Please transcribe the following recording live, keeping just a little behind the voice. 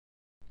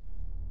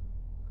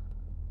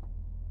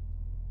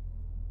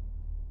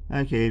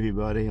Okay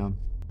everybody, I'm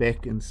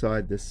back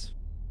inside this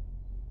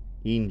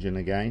engine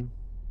again.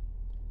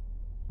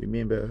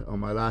 Remember on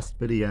my last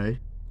video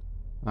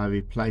I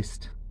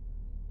replaced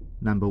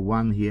number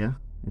 1 here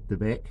at the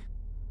back.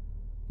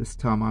 This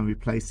time I'm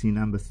replacing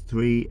number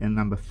 3 and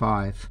number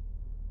 5.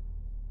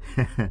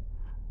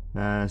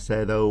 So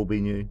they'll all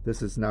be new.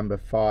 This is number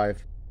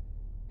 5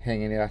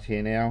 hanging out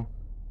here now.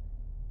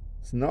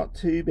 It's not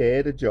too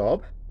bad a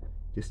job,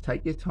 just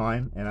take your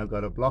time, and I've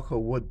got a block of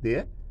wood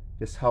there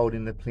just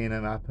holding the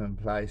plenum up in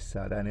place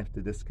so I don't have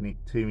to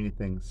disconnect too many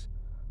things.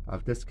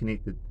 I've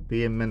disconnected the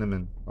bare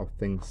minimum of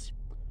things.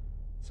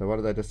 So what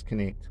did I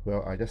disconnect?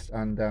 Well, I just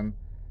undone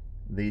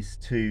these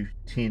two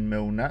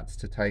 10mm nuts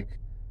to take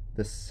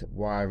this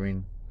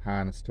wiring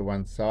harness to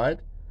one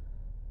side,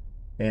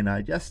 and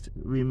I just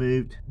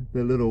removed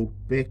the little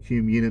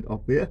vacuum unit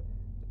up there,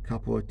 a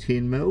couple of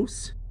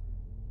 10mm,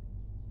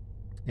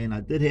 and I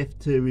did have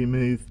to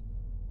remove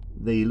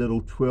the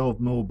little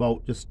 12mm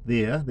bolt just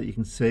there that you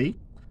can see,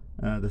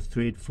 the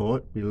thread for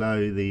it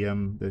below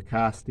the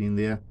casting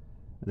there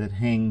that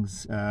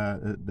hangs,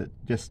 that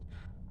just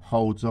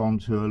holds on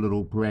to a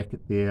little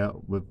bracket there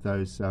with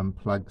those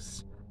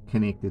plugs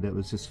connected.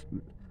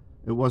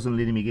 It wasn't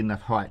letting me get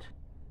enough height,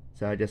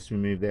 so I just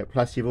removed that.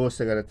 Plus you've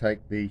also got to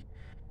take the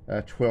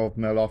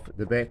 12mm off at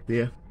the back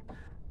there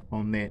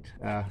on that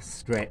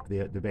strap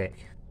there at the back.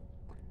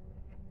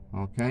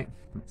 Okay,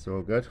 that's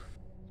all good.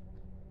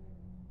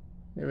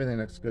 Everything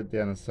looks good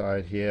down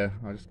inside here.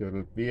 I just give it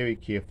a very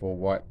careful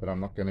wipe, but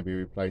I'm not going to be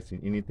replacing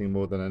anything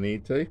more than I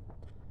need to.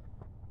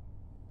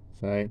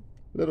 So,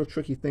 little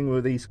tricky thing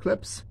with these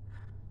clips,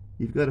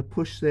 you've got to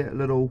push that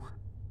little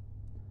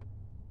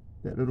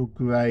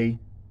grey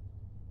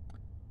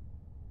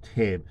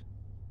tab.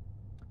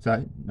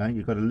 So, no,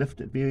 you've got to lift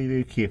it very,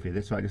 very carefully.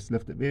 That's right, just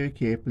lift it very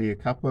carefully, a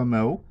couple of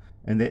mil,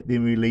 and that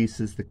then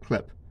releases the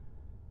clip.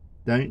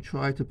 Don't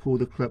try to pull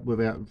the clip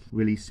without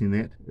releasing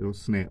that, it'll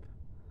snap.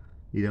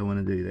 You don't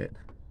want to do that.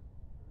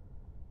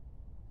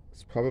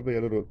 It's probably a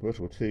little bit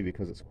brittle too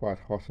because it's quite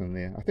hot in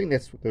there. I think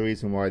that's the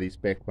reason why these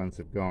back ones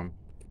have gone.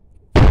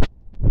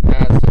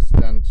 Now it's just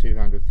done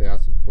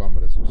 200,000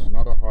 kilometers, which is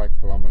not a high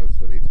kilometers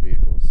for these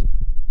vehicles.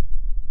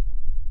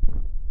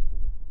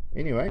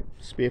 Anyway,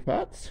 spare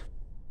parts.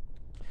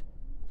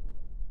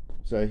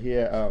 So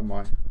here are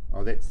my,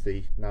 that's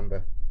the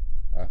number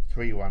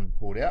 3 one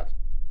pulled out.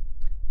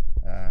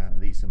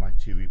 These are my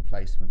 2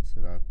 replacements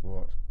that I've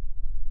bought,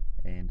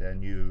 and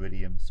new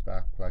iridium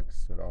spark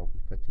plugs that I'll be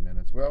fitting in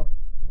as well.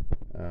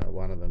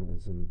 One of them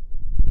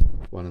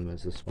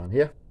is this one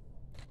here.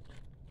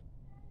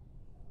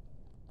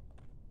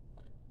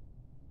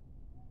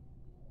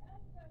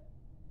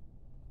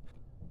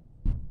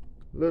 A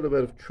little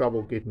bit of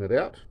trouble getting it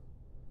out.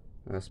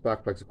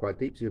 Spark plugs are quite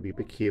deep, so you'll be a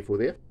bit careful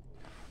there.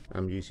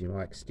 I'm using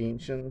my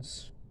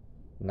extensions,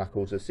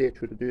 knuckles,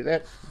 etc. to do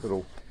that.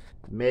 Little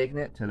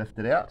magnet to lift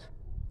it out.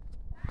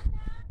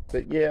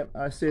 But yeah,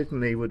 I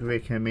certainly would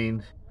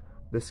recommend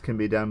this can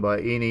be done by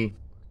any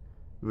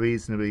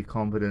reasonably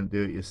competent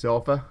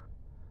do-it-yourselfer,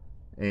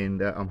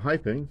 and I'm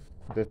hoping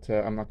that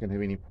I'm not going to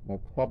have any more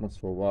problems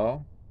for a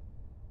while.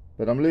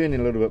 But I'm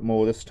learning a little bit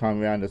more this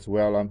time around as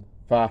well. I'm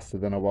faster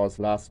than I was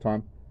last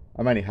time.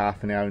 I'm only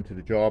half an hour into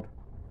the job.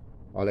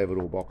 I'll have it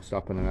all boxed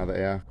up in another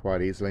hour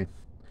quite easily.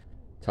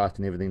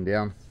 Tighten everything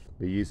down.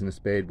 Be using this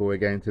bad boy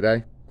again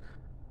today.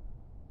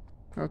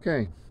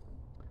 Okay,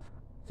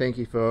 thank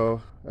you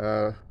for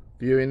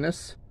viewing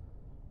this.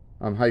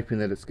 I'm hoping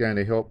that it's going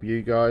to help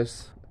you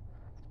guys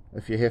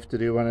if you have to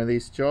do one of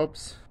these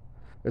jobs.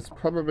 It's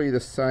probably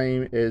the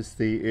same as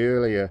the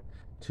earlier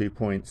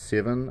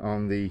 2.7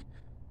 on the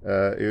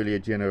earlier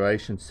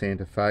generation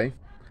Santa Fe.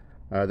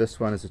 This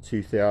one is a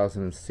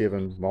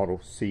 2007 model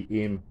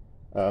CM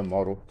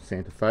model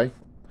Santa Fe.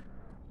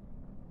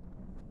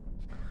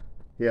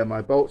 Here are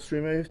my bolts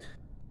removed.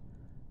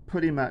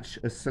 Pretty much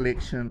a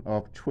selection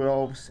of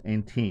 12s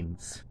and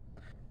 10s.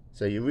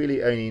 So you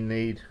really only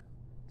need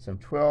some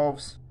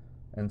 12s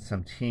and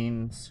some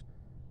 10s,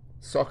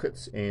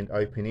 sockets and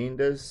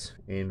open-enders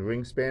and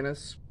ring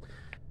spanners,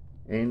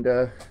 and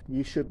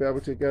you should be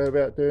able to go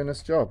about doing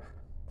this job.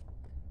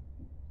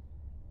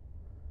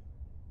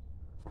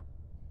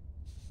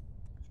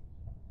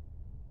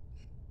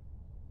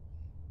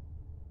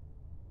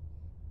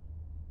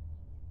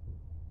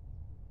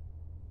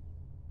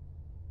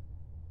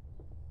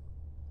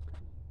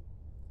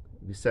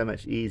 It'd be so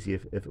much easier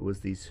if it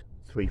was these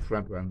 3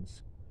 front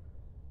ones,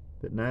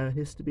 but no, it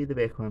has to be the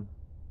back one.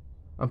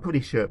 I'm pretty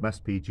sure it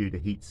must be due to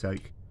heat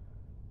soak.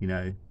 You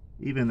know,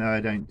 even though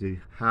I don't do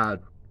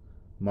hard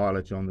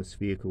mileage on this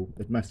vehicle,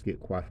 it must get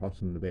quite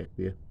hot in the back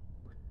there.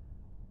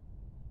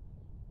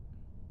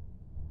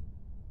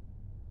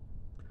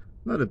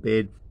 Not a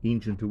bad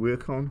engine to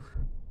work on,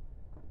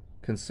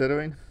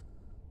 considering.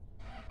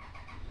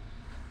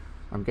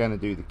 I'm going to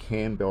do the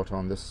cam belt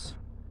on this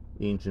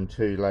engine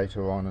too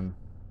later on, and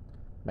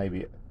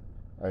maybe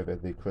over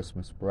the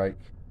Christmas break.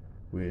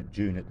 We're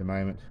June at the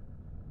moment.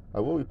 I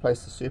will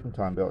replace the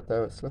serpentine belt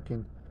though, it's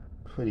looking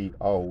pretty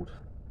old.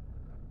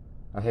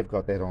 I have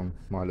got that on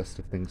my list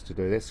of things to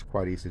do. That's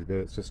quite easy to do.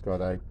 It's just got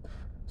a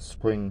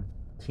spring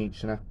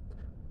tensioner.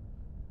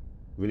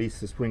 Release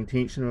the spring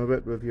tensioner a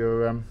bit with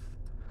your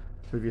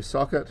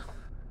socket,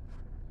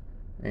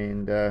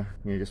 and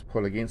you just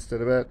pull against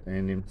it a bit,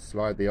 and then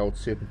slide the old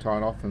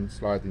serpentine off and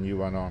slide the new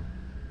one on.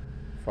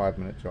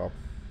 5-minute job.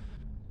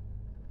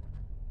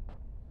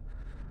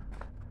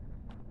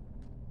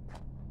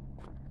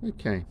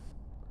 Okay,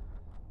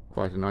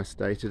 quite a nice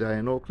day today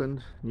in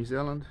Auckland, New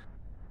Zealand.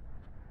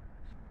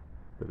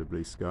 Bit of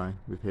blue sky.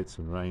 We've had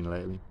some rain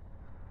lately.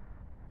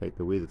 In fact,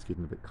 the weather's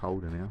getting a bit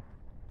colder now.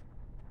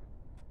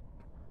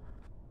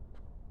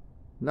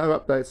 No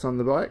updates on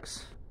the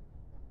bikes.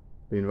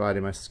 Been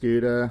riding my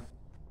scooter.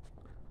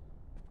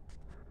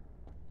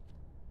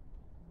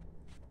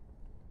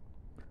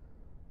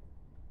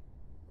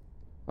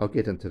 I'll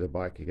get into the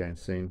bike again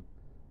soon.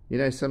 You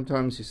know,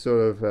 sometimes you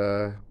sort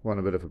of want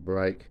a bit of a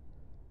break.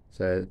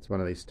 So it's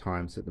one of these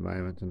times at the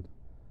moment, and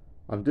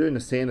I'm doing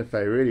the Santa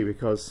Fe really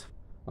because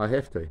I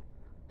have to.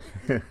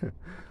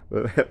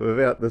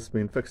 Without this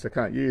being fixed, I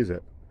can't use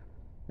it,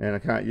 and I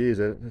can't use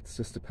it. It's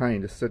just a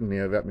pain just sitting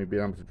there without me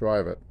being able to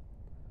drive it.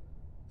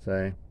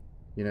 So,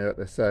 you know what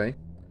they say,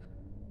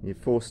 you're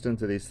forced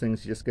into these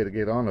things, you just got to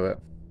get on with it.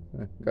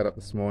 I got up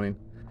this morning,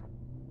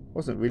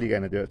 wasn't really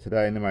going to do it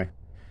today, and then I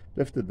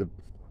lifted the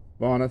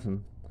bonnet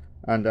and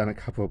undone a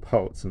couple of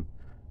bolts, and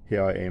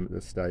here I am at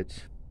this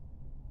stage.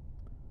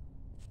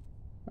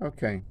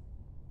 Okay,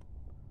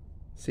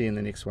 see you in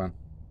the next one.